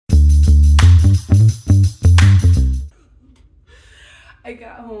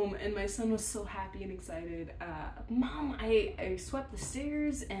home and my son was so happy and excited. Mom, I swept the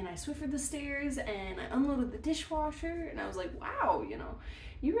stairs and I Swiffered the stairs and I unloaded the dishwasher, and I was like, wow, you know,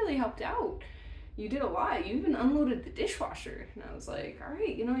 you really helped out. You did a lot. You even unloaded the dishwasher. And I was like, all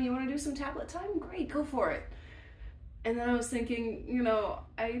right, you know, you want to do some tablet time? Great, go for it. And then I was thinking, you know,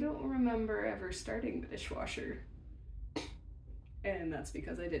 I don't remember ever starting the dishwasher. And that's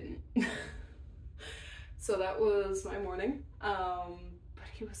because I didn't. So that was my morning. But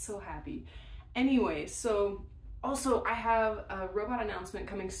he was so happy. Anyway, so also I have a robot announcement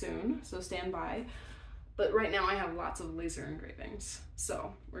coming soon, so stand by. But right now I have lots of laser engravings,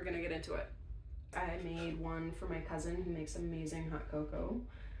 so we're gonna get into it. I made one for my cousin who makes amazing hot cocoa.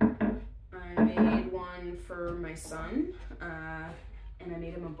 I made one for my son, and I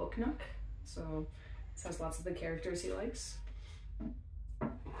made him a book nook. So this has lots of the characters he likes.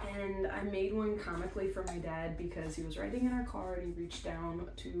 And I made one comically for my dad because he was riding in our car and he reached down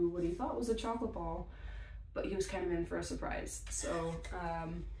to what he thought was a chocolate ball, but he was kind of in for a surprise. So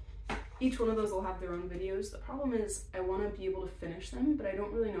each one of those will have their own videos. The problem is I want to be able to finish them, but I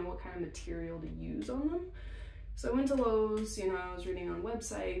don't really know what kind of material to use on them. So I went to Lowe's, you know, I was reading on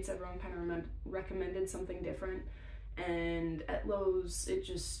websites, everyone kind of recommended something different. And at Lowe's, it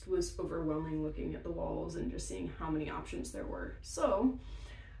just was overwhelming looking at the walls and just seeing how many options there were. So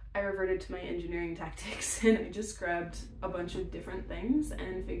I reverted to my engineering tactics and I just grabbed a bunch of different things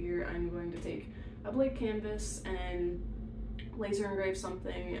and figure I'm going to take a blank canvas and laser engrave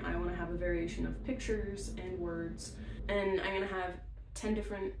something. I want to have a variation of pictures and words, and I'm going to have 10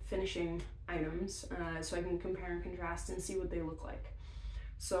 different finishing items so I can compare and contrast and see what they look like.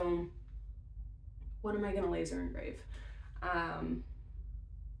 So what am I going to laser engrave?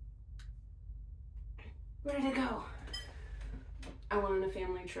 Where did it go? I went on a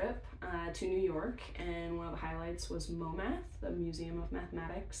family trip to New York, and one of the highlights was MoMath, the Museum of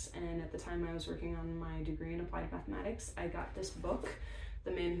Mathematics, and at the time I was working on my degree in applied mathematics, I got this book,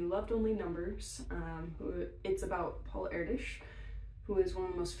 The Man Who Loved Only Numbers. It's about Paul Erdos, who is one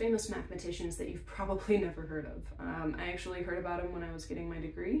of the most famous mathematicians that you've probably never heard of. I actually heard about him when I was getting my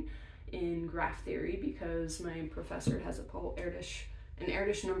degree in graph theory because my professor has an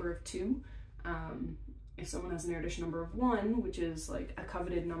Erdos number of 2. If someone has an Erdos number of 1, which is like a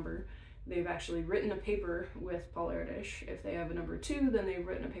coveted number, they've actually written a paper with Paul Erdos. If they have a number 2, then they've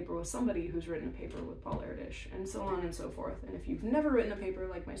written a paper with somebody who's written a paper with Paul Erdos, and so on and so forth. And if you've never written a paper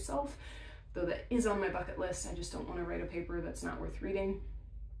like myself, though that is on my bucket list, I just don't want to write a paper that's not worth reading,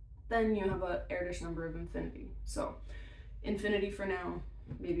 then you have a Erdos number of infinity. So infinity for now,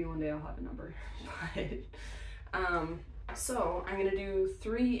 maybe one day I'll have a number. But so I'm going to do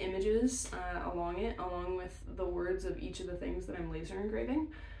 3 images along with the words of each of the things that I'm laser engraving.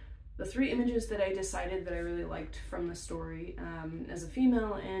 The 3 images that I decided that I really liked from the story, as a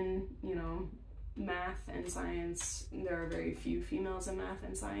female in, you know, math and science, there are very few females in math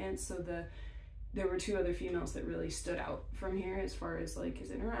and science, so there were 2 other females that really stood out from here as far as like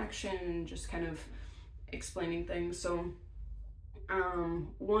his interaction and just kind of explaining things. So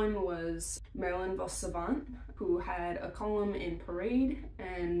one was Marilyn Vos Savant, who had a column in Parade,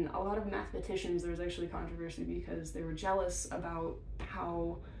 and a lot of mathematicians, there was actually controversy because they were jealous about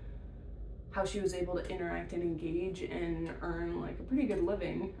how she was able to interact and engage and earn like a pretty good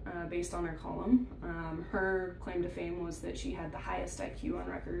living based on her column. Her claim to fame was that she had the highest IQ on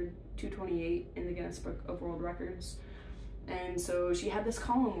record, 228 in the Guinness Book of World Records. And so she had this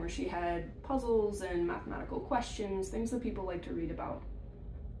column where she had puzzles and mathematical questions, things that people like to read about.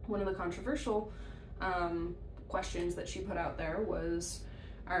 One of the controversial questions that she put out there was,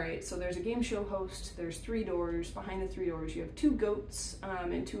 all right, so there's a game show host, there's 3 doors, behind the 3 doors you have 2 goats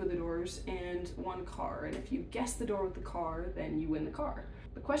in 2 of the doors and 1 car, and if you guess the door with the car, then you win the car.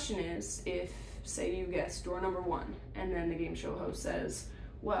 The question is, if, say you guess door number 1, and then the game show host says,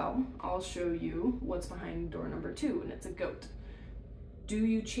 well, I'll show you what's behind door number 2, and it's a goat. Do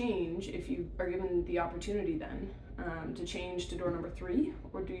you change if you are given the opportunity then to change to door number 3,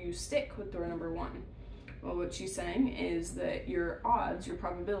 or do you stick with door number 1? Well, what she's saying is that your odds, your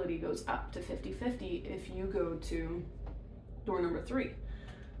probability goes up to 50-50 if you go to door number 3.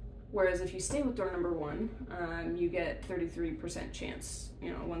 Whereas if you stay with door number 1, you get 33% chance,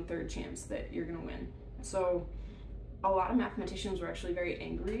 you know, 1/3 chance that you're gonna win. So a lot of mathematicians were actually very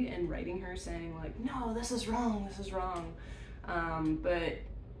angry and writing her saying like, no, this is wrong, this is wrong. But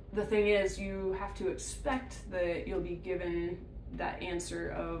the thing is, you have to expect that you'll be given that answer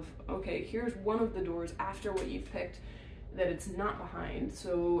of, okay, here's one of the doors after what you've picked that it's not behind.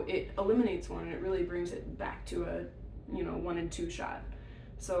 So it eliminates one and it really brings it back to a, you know, 1 in 2 shot.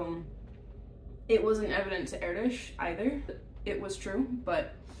 So it wasn't evident to Erdos either. it was true,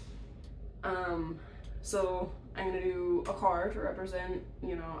 but so I'm gonna do a car to represent,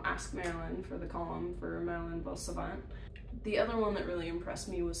 you know, Ask Marilyn for the column for Marilyn Vos Savant. The other one that really impressed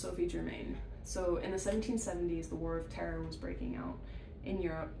me was Sophie Germain. So in the 1770s, the War of Terror was breaking out in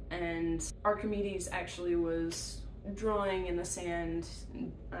Europe, and Archimedes actually was drawing in the sand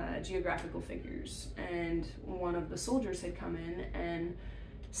geographical figures, and one of the soldiers had come in and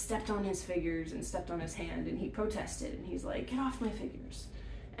stepped on his figures and stepped on his hand, and he protested, and he's like, "Get off my figures."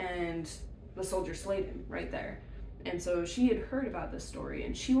 And the soldier slayed him right there. And so she had heard about this story,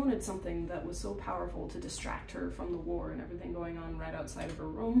 and she wanted something that was so powerful to distract her from the war and everything going on right outside of her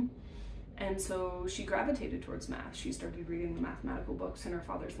room. And so she gravitated towards math. She started reading the mathematical books in her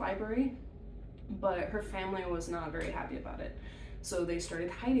father's library, but her family was not very happy about it. So they started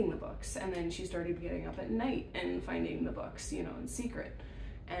hiding the books, and then she started getting up at night and finding the books, you know, in secret.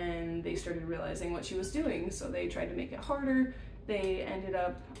 And they started realizing what she was doing, so they tried to make it harder. They ended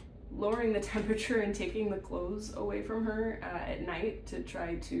up lowering the temperature and taking the clothes away from her at night to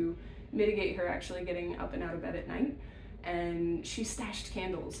try to mitigate her actually getting up and out of bed at night. And she stashed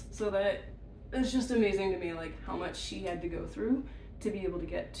candles, so that it's just amazing to me, like, how much she had to go through to be able to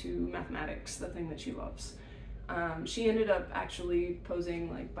get to mathematics, the thing that she loves. She ended up actually posing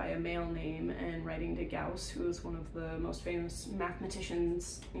like by a male name and writing to Gauss, who was one of the most famous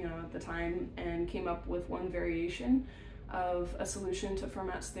mathematicians, you know, at the time, and came up with one variation of a solution to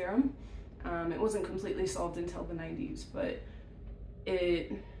Fermat's theorem. It wasn't completely solved until the 90s, but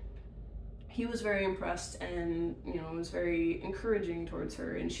he was very impressed, and, you know, it was very encouraging towards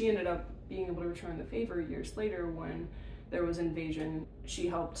her, and she ended up being able to return the favor years later when there was invasion. She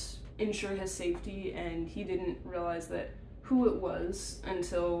helped ensure his safety, and he didn't realize that who it was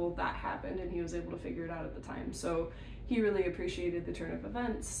until that happened, and he was able to figure it out at the time. So he really appreciated the turn of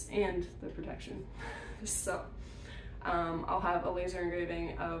events and the protection. So I'll have a laser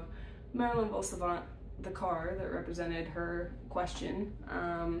engraving of Marilyn Vos Savant, the car that represented her question,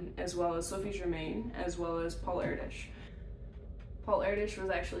 as well as Sophie Germain, as well as Paul Erdos. Paul Erdos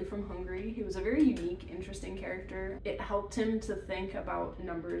was actually from Hungary. He was a very unique, interesting character. It helped him to think about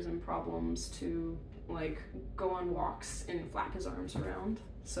numbers and problems, to like go on walks and flap his arms around.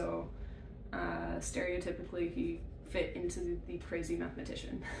 So stereotypically he fit into the crazy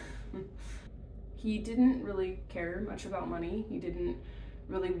mathematician. He didn't really care much about money. He didn't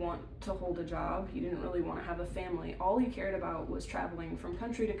really want to hold a job. He didn't really want to have a family. All he cared about was traveling from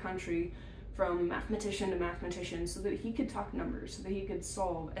country to country, from mathematician to mathematician, so that he could talk numbers, so that he could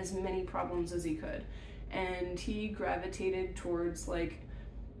solve as many problems as he could. And he gravitated towards like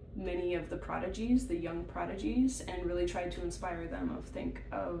many of the prodigies, the young prodigies, and really tried to inspire them of think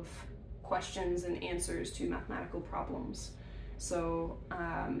of questions and answers to mathematical problems. So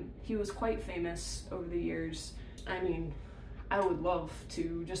he was quite famous over the years. I mean, I would love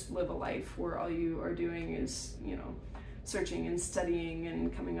to just live a life where all you are doing is, you know, searching and studying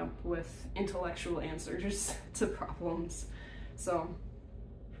and coming up with intellectual answers to problems. So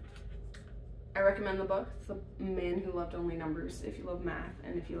I recommend the book, The Man Who Loved Only Numbers, if you love math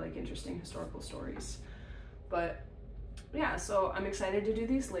and if you like interesting historical stories. But yeah, so I'm excited to do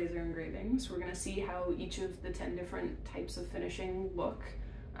these laser engravings. We're gonna see how each of the 10 different types of finishing look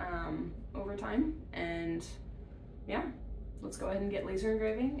over time. And yeah, let's go ahead and get laser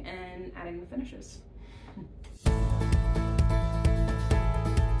engraving and adding the finishes.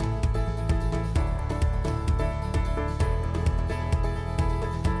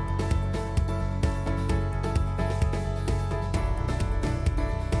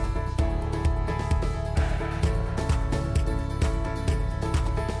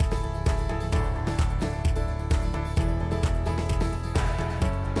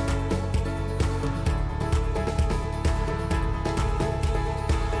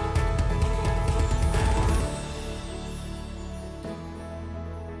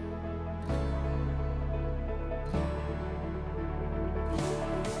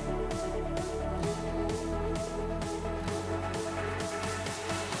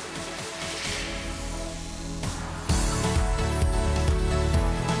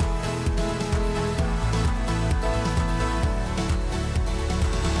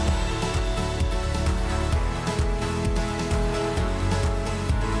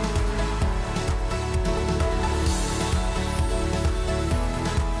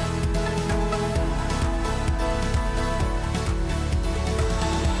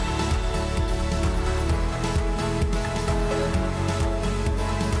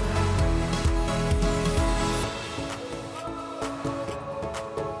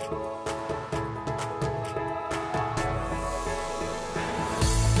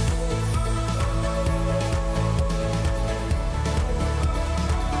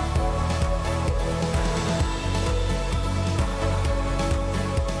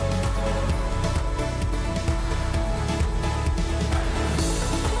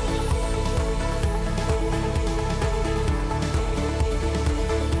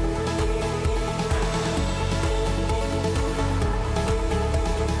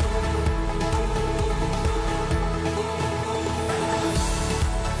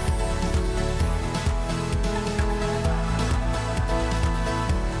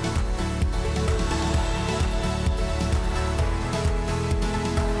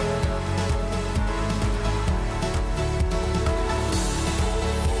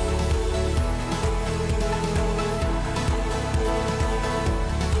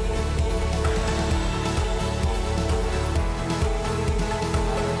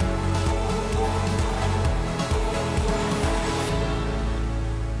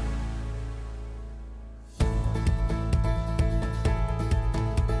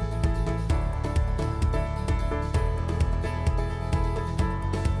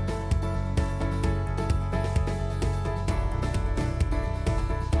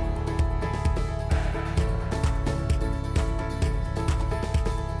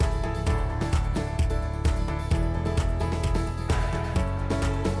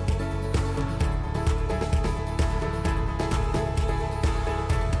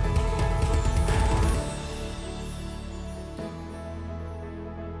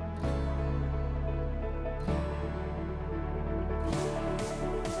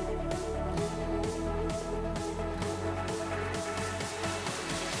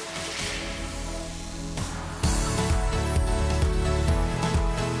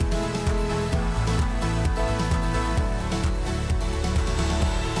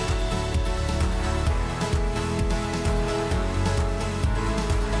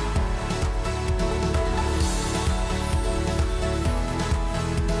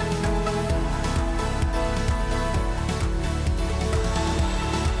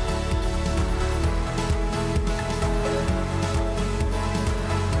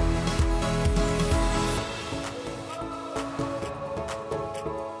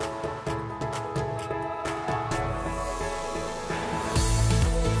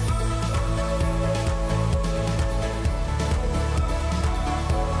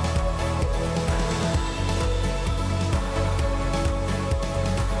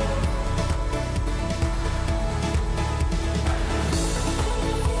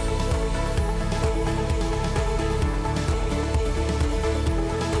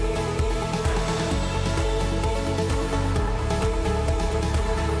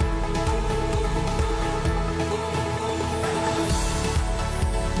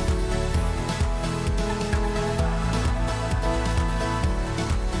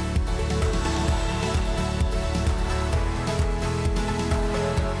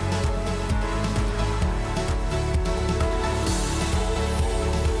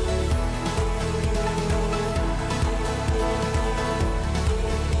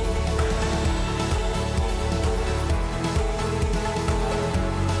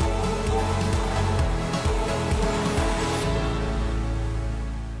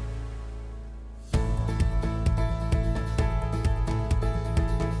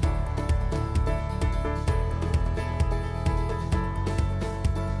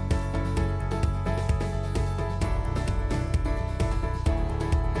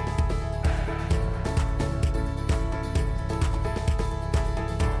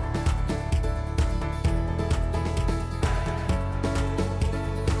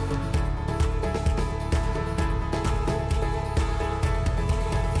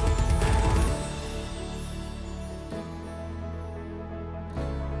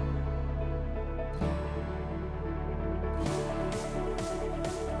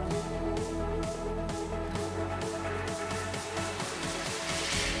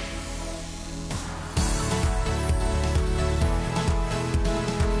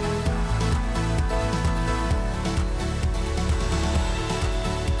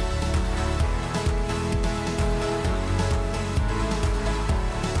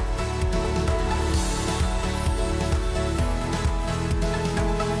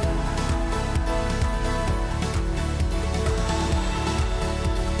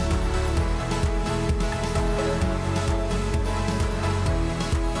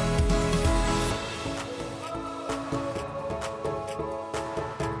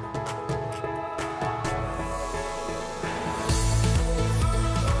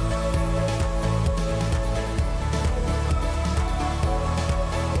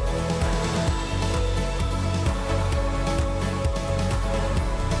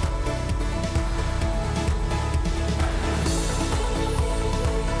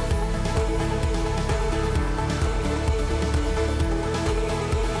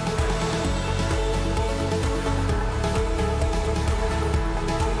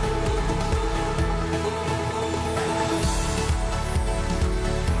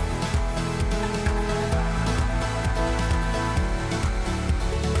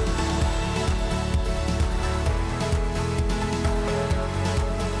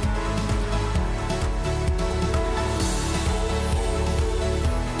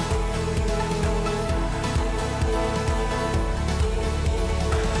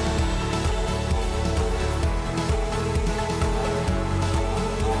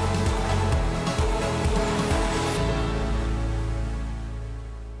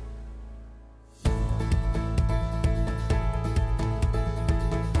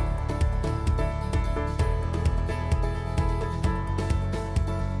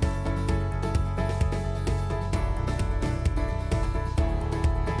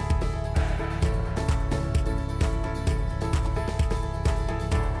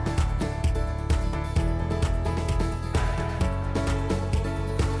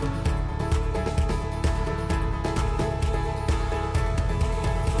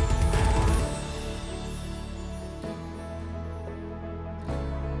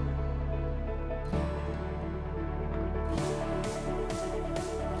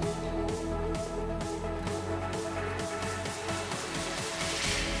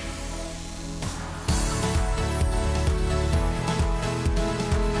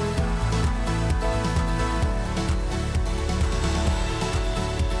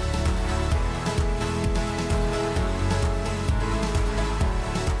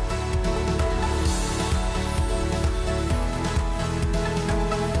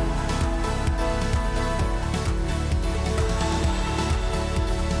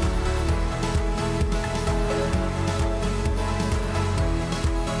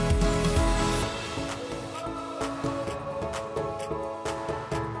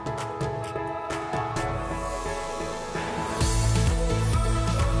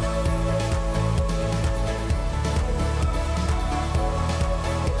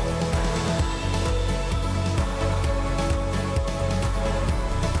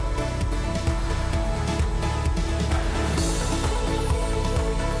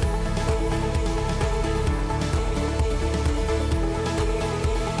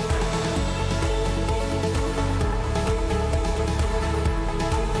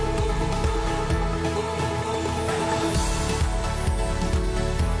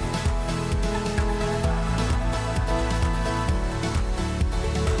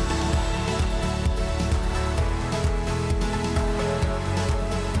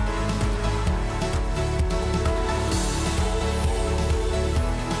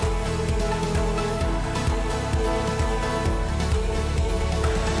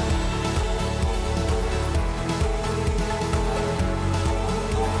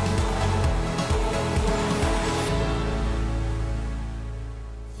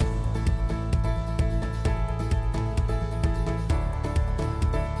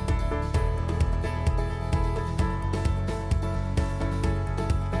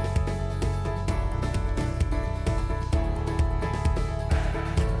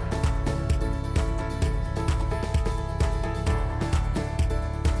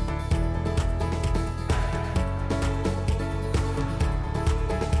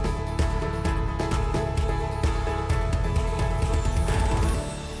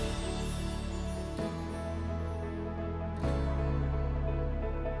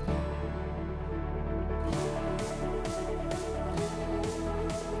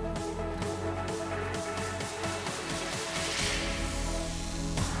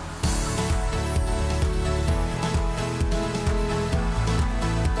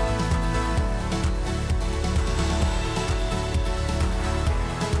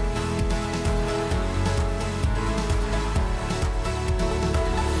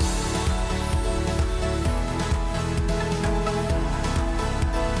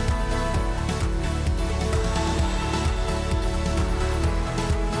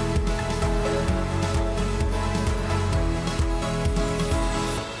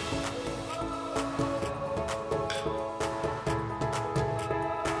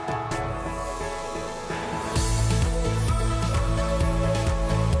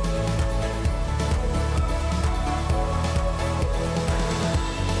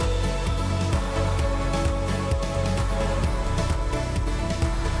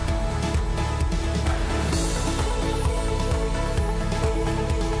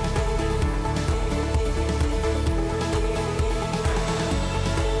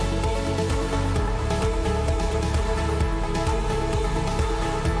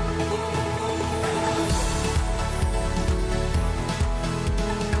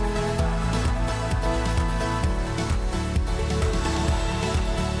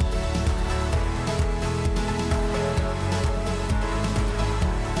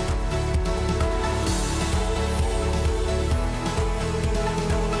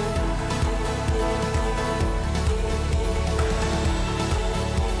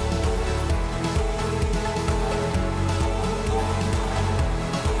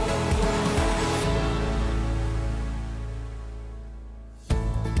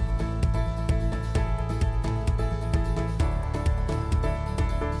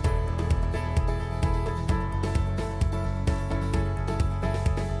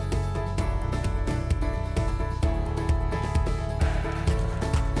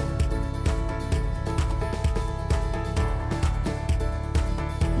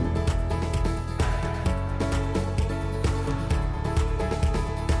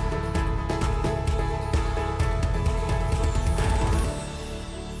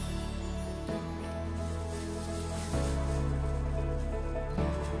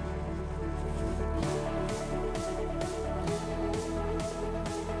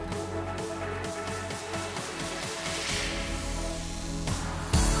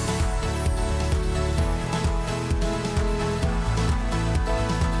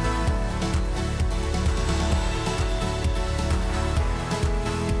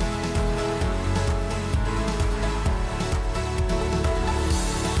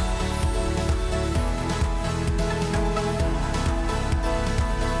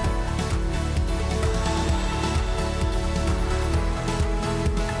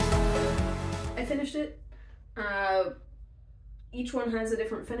 Each one has a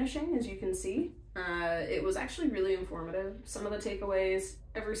different finishing, as you can see. It was actually really informative. Some of the takeaways,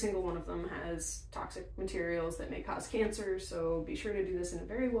 every single one of them has toxic materials that may cause cancer, so be sure to do this in a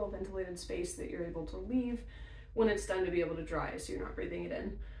very well ventilated space that you're able to leave when it's done to be able to dry, so you're not breathing it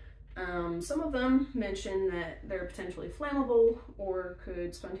in. Some of them mention that they're potentially flammable or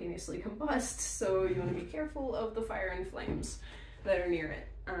could spontaneously combust, so you want to be careful of the fire and flames that are near it,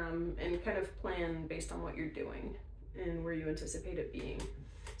 and kind of plan based on what you're doing and where you anticipate it being.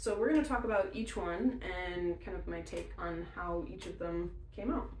 So we're going to talk about each one and kind of my take on how each of them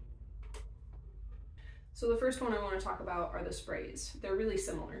came out. So the first one I want to talk about are the sprays. They're really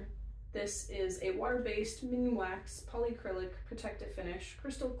similar. This is a water-based mini wax polyacrylic protective finish,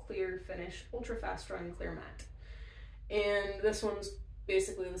 crystal clear finish, ultra fast drying clear matte. And this one's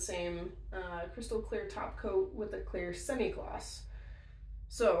basically the same crystal clear top coat with a clear semi-gloss.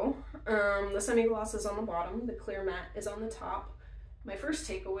 So the semi-gloss is on the bottom, the clear matte is on the top. My first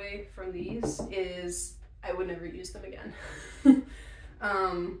takeaway from these is I would never use them again.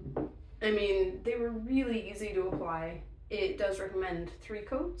 I mean, they were really easy to apply. It does recommend 3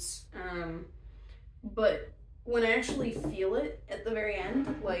 coats, but when I actually feel it at the very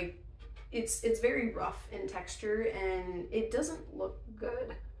end, like it's very rough in texture and it doesn't look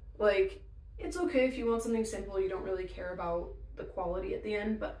good. Like, it's okay if you want something simple, you don't really care about the quality at the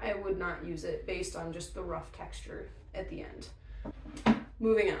end, but I would not use it based on just the rough texture at the end.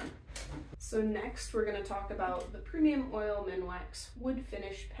 Moving on. So next we're going to talk about the Premium Oil Minwax Wood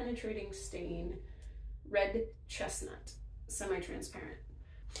Finish Penetrating Stain Red Chestnut, semi-transparent.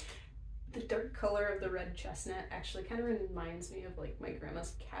 The dark color of the red chestnut actually kind of reminds me of like my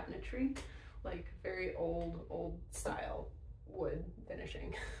grandma's cabinetry, like very old style wood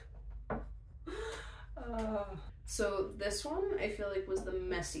finishing. So this one I feel like was the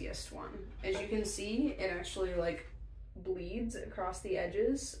messiest one. As you can see, it actually like bleeds across the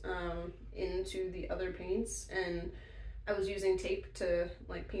edges into the other paints, and I was using tape to,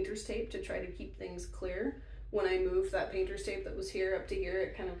 like painter's tape, to try to keep things clear. When I moved that painter's tape that was here up to here,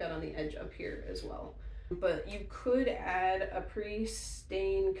 it kind of got on the edge up here as well. But you could add a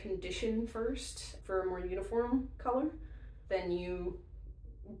pre-stain condition first for a more uniform color. Then you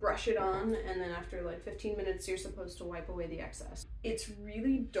brush it on, and then after like 15 minutes you're supposed to wipe away the excess. It's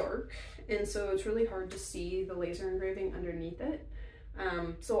really dark, and so it's really hard to see the laser engraving underneath it.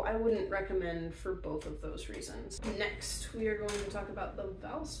 So I wouldn't recommend for both of those reasons. Next, we are going to talk about the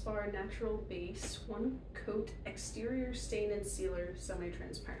Valspar Natural Base 1 Coat Exterior Stain and Sealer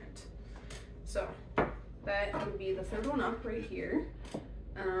Semi-Transparent. So that would be the third one up right here.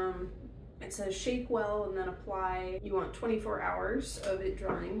 It says shake well and then apply. You want 24 hours of it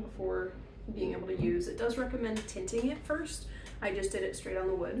drying before being able to use. It does recommend tinting it first. I just did it straight on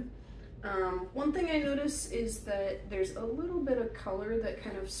the wood. One thing I notice is that there's a little bit of color that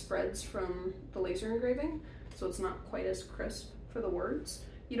kind of spreads from the laser engraving, so it's not quite as crisp for the words.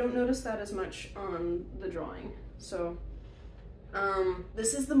 You don't notice that as much on the drawing. So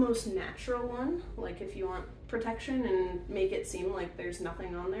this is the most natural one. Like if you want protection and make it seem like there's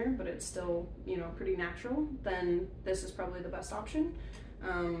nothing on there, but it's still, you know, pretty natural, then this is probably the best option.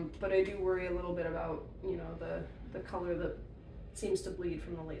 But I do worry a little bit about, you know, the color that seems to bleed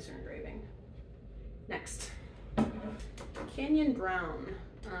from the laser engraving. Next, Canyon Brown.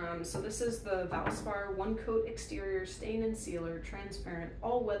 So this is the Valspar 1 Coat Exterior Stain and Sealer Transparent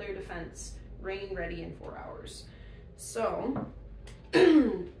All Weather Defense, rain ready in 4 hours. So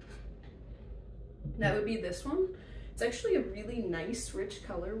that would be this one. It's actually a really nice rich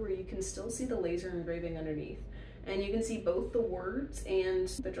color where you can still see the laser engraving underneath, and you can see both the words and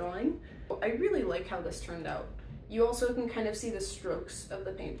the drawing. I really like how this turned out. You also can kind of see the strokes of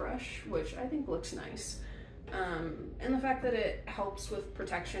the paintbrush, which I think looks nice. And the fact that it helps with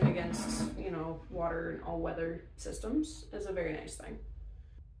protection against, you know, water and all weather systems is a very nice thing.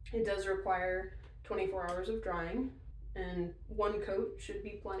 It does require 24 hours of drying, and 1 coat should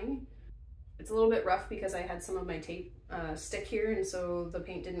be plenty. It's a little bit rough because I had some of my tape stick here, and so the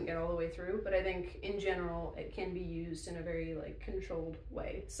paint didn't get all the way through, but I think in general it can be used in a very like controlled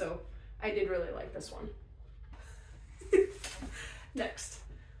way. So I did really like this one. Next,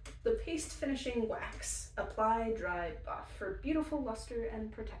 the Paste Finishing Wax Apply, Dry, Buff for beautiful luster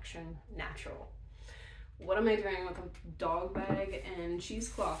and protection, natural. What am I doing with a dog bag and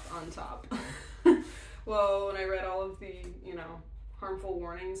cheesecloth on top? Well, when I read all of the, you know, harmful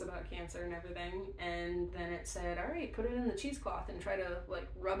warnings about cancer and everything, and then it said, all right, put it in the cheesecloth and try to like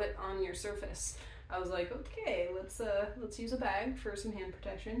rub it on your surface, I was like, okay, let's use a bag for some hand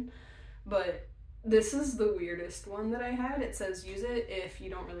protection. But this is the weirdest one that I had. It says use it if you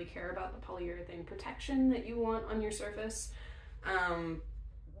don't really care about the polyurethane protection that you want on your surface.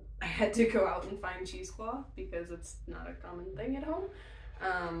 I had to go out and find cheesecloth because it's not a common thing at home.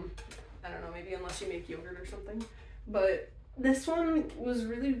 I don't know, maybe unless you make yogurt or something. But this one was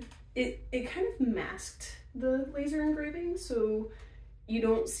really, it kind of masked the laser engraving, so you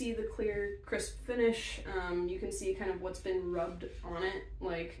don't see the clear, crisp finish. You can see kind of what's been rubbed on it,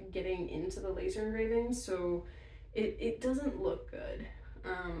 like getting into the laser engraving, so it doesn't look good.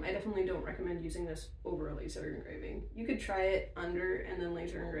 I definitely don't recommend using this over a laser engraving. You could try it under and then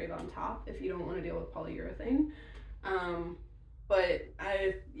laser engrave on top if you don't want to deal with polyurethane. But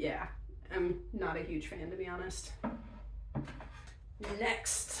I'm not a huge fan, to be honest.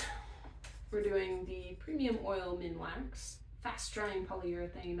 Next, we're doing the Premium Oil Minwax Fast Drying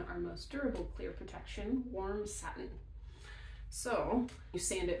Polyurethane, our most durable clear protection, warm satin. So you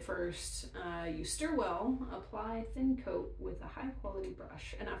sand it first, you stir well, apply thin coat with a high quality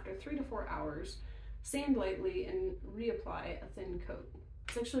brush, and after 3 to 4 hours, sand lightly and reapply a thin coat.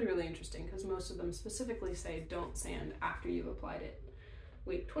 It's actually really interesting because most of them specifically say don't sand after you've applied it.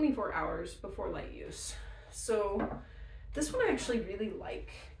 Wait 24 hours before light use. So this one I actually really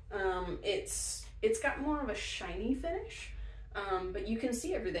like. It's got more of a shiny finish, but you can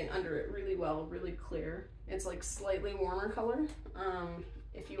see everything under it really well, really clear. It's like slightly warmer color.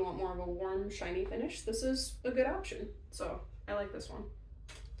 If you want more of a warm, shiny finish, this is a good option. So I like this one.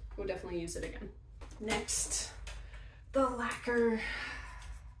 We'll definitely use it again. Next, the lacquer.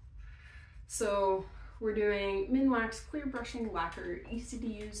 So we're doing Minwax Clear Brushing Lacquer, easy to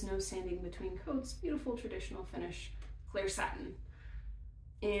use, no sanding between coats, beautiful traditional finish, clear satin.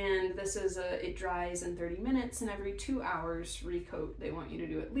 And this is it dries in 30 minutes, and every 2 hours recoat. They want you to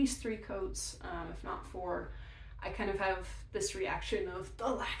do at least 3 coats, if not 4. I kind of have this reaction of the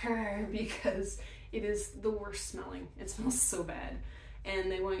lacquer because it is the worst smelling. It smells so bad.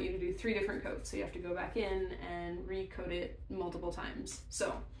 And they want you to do 3 different coats. So you have to go back in and recoat it multiple times.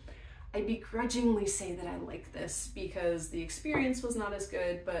 So I begrudgingly say that I like this because the experience was not as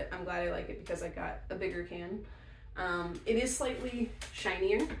good, but I'm glad I like it because I got a bigger can. It is slightly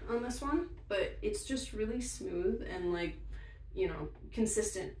shinier on this one, but it's just really smooth and, like, you know,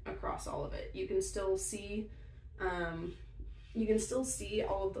 consistent across all of it. You can still see all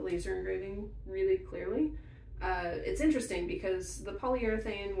of the laser engraving really clearly. It's interesting because the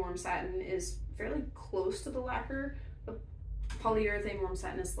polyurethane warm satin is fairly close to the lacquer. The polyurethane warm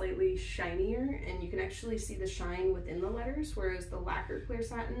satin is slightly shinier, and you can actually see the shine within the letters, whereas the lacquer clear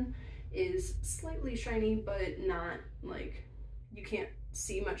satin is slightly shiny, but not like, you can't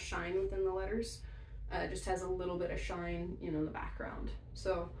see much shine within the letters. It just has a little bit of shine, you know, in the background.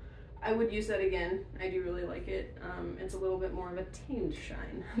 So I would use that again. I do really like it. It's a little bit more of a tamed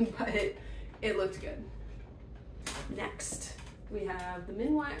shine, but it looked good. Next, we have the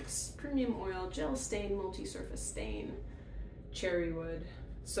Minwax Premium Oil Gel Stain Multi-Surface Stain Cherry Wood.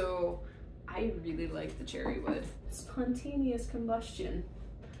 So I really like the cherry wood. Spontaneous combustion.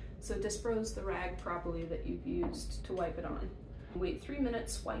 So dispose the rag properly that you've used to wipe it on. Wait 3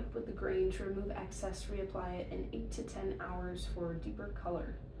 minutes, wipe with the grain to remove excess, reapply it in 8 to 10 hours for deeper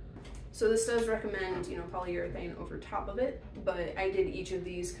color. So this does recommend, you know, polyurethane over top of it, but I did each of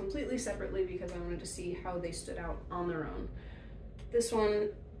these completely separately because I wanted to see how they stood out on their own. This one,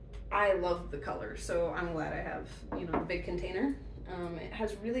 I love the color, so I'm glad I have, you know, a big container. It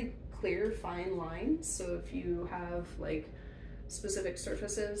has really clear, fine lines, so if you have like specific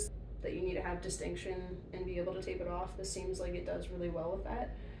surfaces that you need to have distinction and be able to tape it off, this seems like it does really well with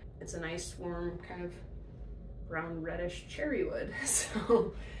that. It's a nice warm kind of brown reddish cherry wood,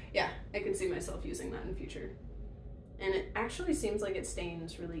 so yeah, I could see myself using that in future. And it actually seems like it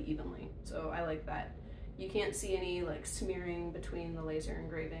stains really evenly, so I like that. You can't see any like smearing between the laser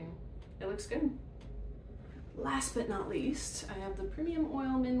engraving. It looks good. Last but not least, I have the Premium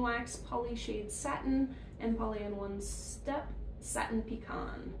Oil Minwax Poly Shade Satin and Poly in One Step Satin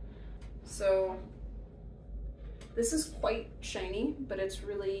Pecan. So this is quite shiny, but it's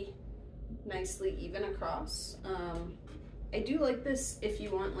really nicely even across. I do like this if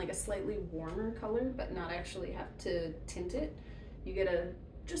you want like a slightly warmer color, but not actually have to tint it. You get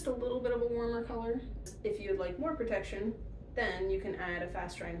just a little bit of a warmer color. If you'd like more protection, then you can add a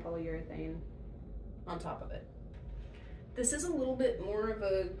fast drying polyurethane on top of it. This is a little bit more of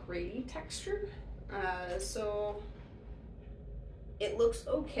a gray texture, so it looks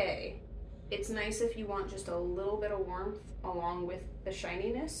okay. It's nice if you want just a little bit of warmth along with the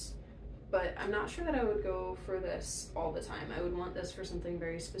shininess, but I'm not sure that I would go for this all the time. I would want this for something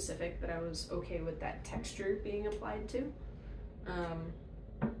very specific that I was okay with that texture being applied to.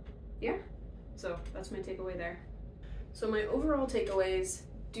 Yeah, so that's my takeaway there. So my overall takeaways: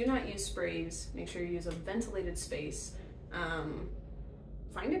 do not use sprays. Make sure you use a ventilated space.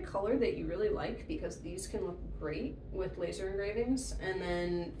 Find a color that you really like, because these can look great with laser engravings, and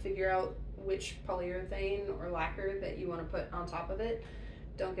then figure out which polyurethane or lacquer that you want to put on top of it.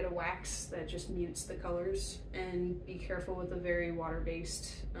 Don't get a wax that just mutes the colors, and be careful with the very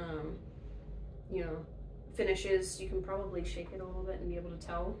water-based you know, finishes. You can probably shake it a little bit and be able to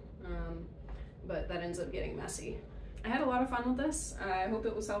tell, but that ends up getting messy. I had a lot of fun with this. I hope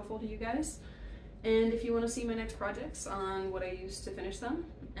it was helpful to you guys. And if you want to see my next projects on what I use to finish them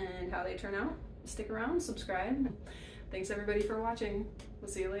and how they turn out, stick around, subscribe. Thanks everybody for watching.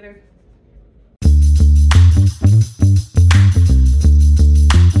 We'll see you later.